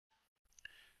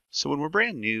So when we're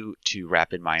brand new to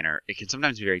RapidMiner, it can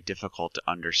sometimes be very difficult to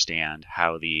understand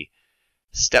how the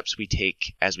steps we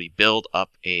take as we build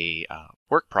up a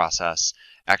work process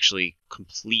actually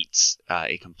completes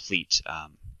a complete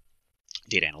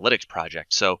data analytics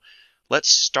project. So let's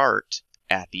start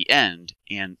at the end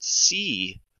and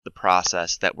see the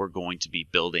process that we're going to be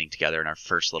building together in our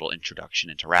first little introduction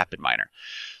into RapidMiner.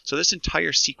 So this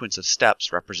entire sequence of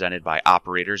steps represented by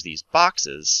operators, these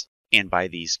boxes, and by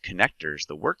these connectors,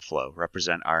 the workflow,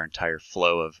 represent our entire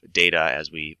flow of data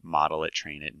as we model it,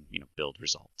 train it, and build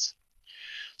results.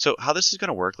 So how this is going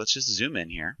to work, let's just zoom in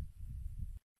here.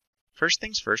 First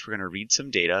things first, we're going to read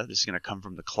some data. This is going to come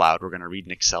from the cloud. We're going to read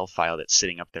an Excel file that's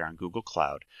sitting up there on Google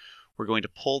Cloud. We're going to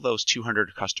pull those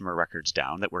 200 customer records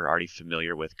down that we're already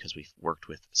familiar with because we've worked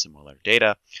with similar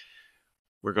data.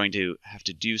 We're going to have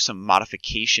to do some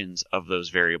modifications of those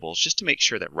variables just to make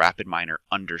sure that RapidMiner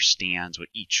understands what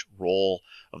each role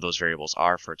of those variables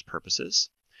are for its purposes.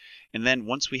 And then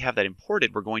once we have that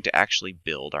imported, we're going to actually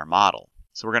build our model.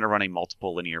 So we're going to run a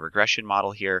multiple linear regression model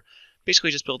here.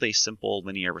 Basically just build a simple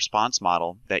linear response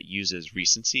model that uses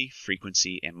recency,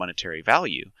 frequency, and monetary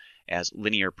value as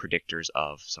linear predictors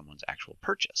of someone's actual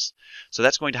purchase. So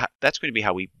that's going to be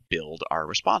how we build our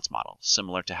response model,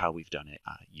 similar to how we've done it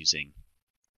using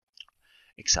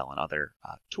Excel and other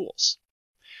tools.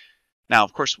 Now,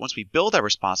 of course, once we build our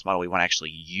response model, we want to actually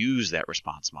use that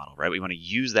response model, right? We want to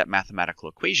use that mathematical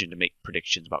equation to make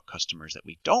predictions about customers that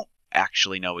we don't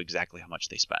actually know exactly how much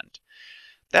they spend.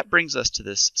 That brings us to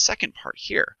this second part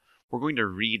here. We're going to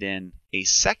read in a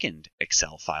second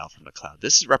Excel file from the cloud.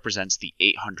 This represents the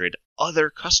 800 other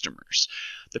customers,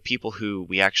 the people who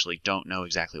we actually don't know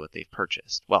exactly what they've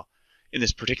purchased. Well, in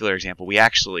this particular example, we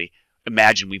actually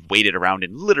imagine we've waited around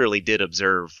and literally did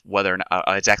observe whether or not,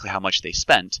 exactly how much they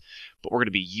spent, but we're going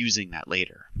to be using that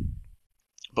later.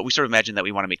 But we sort of imagine that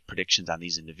we want to make predictions on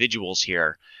these individuals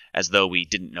here as though we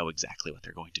didn't know exactly what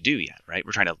they're going to do yet, right?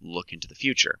 We're trying to look into the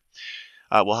future.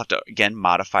 We'll have to, again,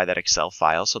 modify that Excel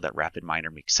file so that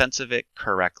RapidMiner makes sense of it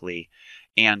correctly.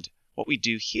 And what we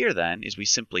do here then is we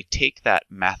simply take that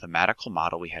mathematical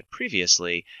model we had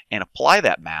previously and apply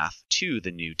that math to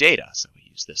the new data. So we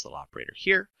use this little operator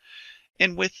here.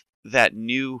 And with that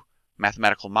new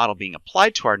mathematical model being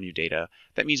applied to our new data,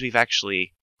 that means we've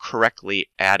actually correctly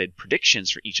added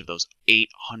predictions for each of those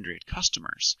 800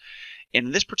 customers. And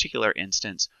in this particular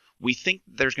instance, we think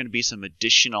there's going to be some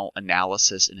additional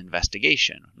analysis and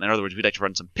investigation. In other words, we'd like to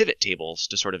run some pivot tables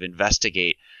to sort of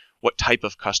investigate what type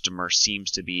of customer seems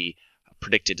to be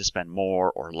predicted to spend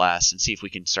more or less and see if we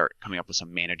can start coming up with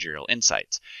some managerial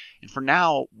insights. And for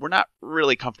now, we're not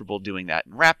really comfortable doing that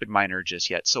in RapidMiner just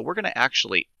yet, so we're going to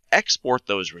actually export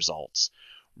those results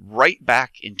right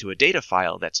back into a data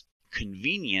file that's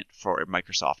convenient for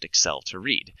Microsoft Excel to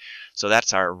read. So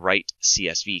that's our write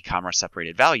CSV, comma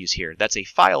separated values here. That's a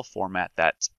file format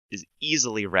that is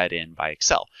easily read in by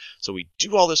Excel. So we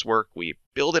do all this work, we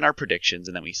build in our predictions,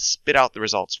 and then we spit out the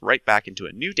results right back into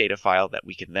a new data file that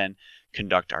we can then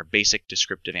conduct our basic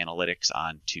descriptive analytics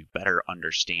on to better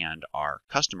understand our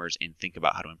customers and think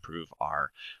about how to improve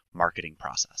our marketing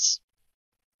process.